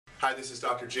Hi, this is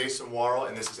Dr. Jason Worrall,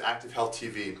 and this is Active Health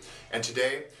TV. And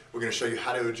today, we're going to show you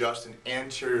how to adjust an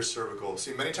anterior cervical.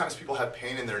 See, many times people have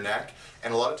pain in their neck,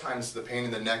 and a lot of times the pain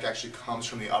in the neck actually comes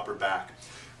from the upper back.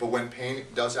 But when pain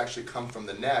does actually come from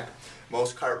the neck,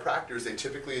 most chiropractors, they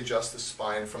typically adjust the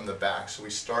spine from the back. So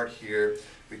we start here,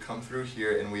 we come through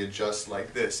here, and we adjust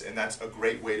like this. And that's a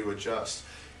great way to adjust.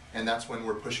 And that's when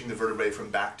we're pushing the vertebrae from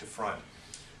back to front.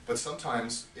 But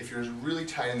sometimes, if you're really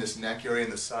tight in this neck area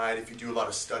in the side, if you do a lot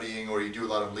of studying or you do a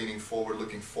lot of leaning forward,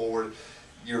 looking forward,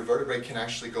 your vertebrae can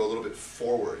actually go a little bit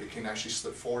forward. It can actually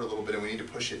slip forward a little bit, and we need to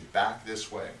push it back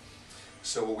this way.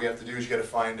 So what we have to do is you got to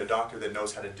find a doctor that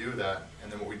knows how to do that,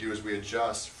 and then what we do is we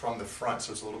adjust from the front,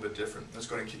 so it's a little bit different. Let's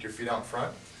go ahead and kick your feet out in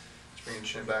front. Just bring your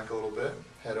chin back a little bit,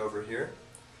 head over here.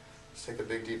 Let's take a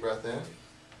big deep breath in.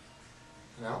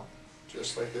 Now,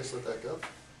 just like this, let that go.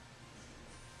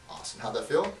 Awesome. How'd that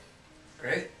feel?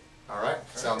 Great. All right.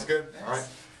 Sounds good. Thanks. All right.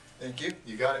 Thank you.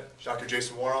 You got it. Dr.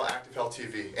 Jason Worrall, Active Health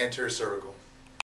TV, anterior cervical.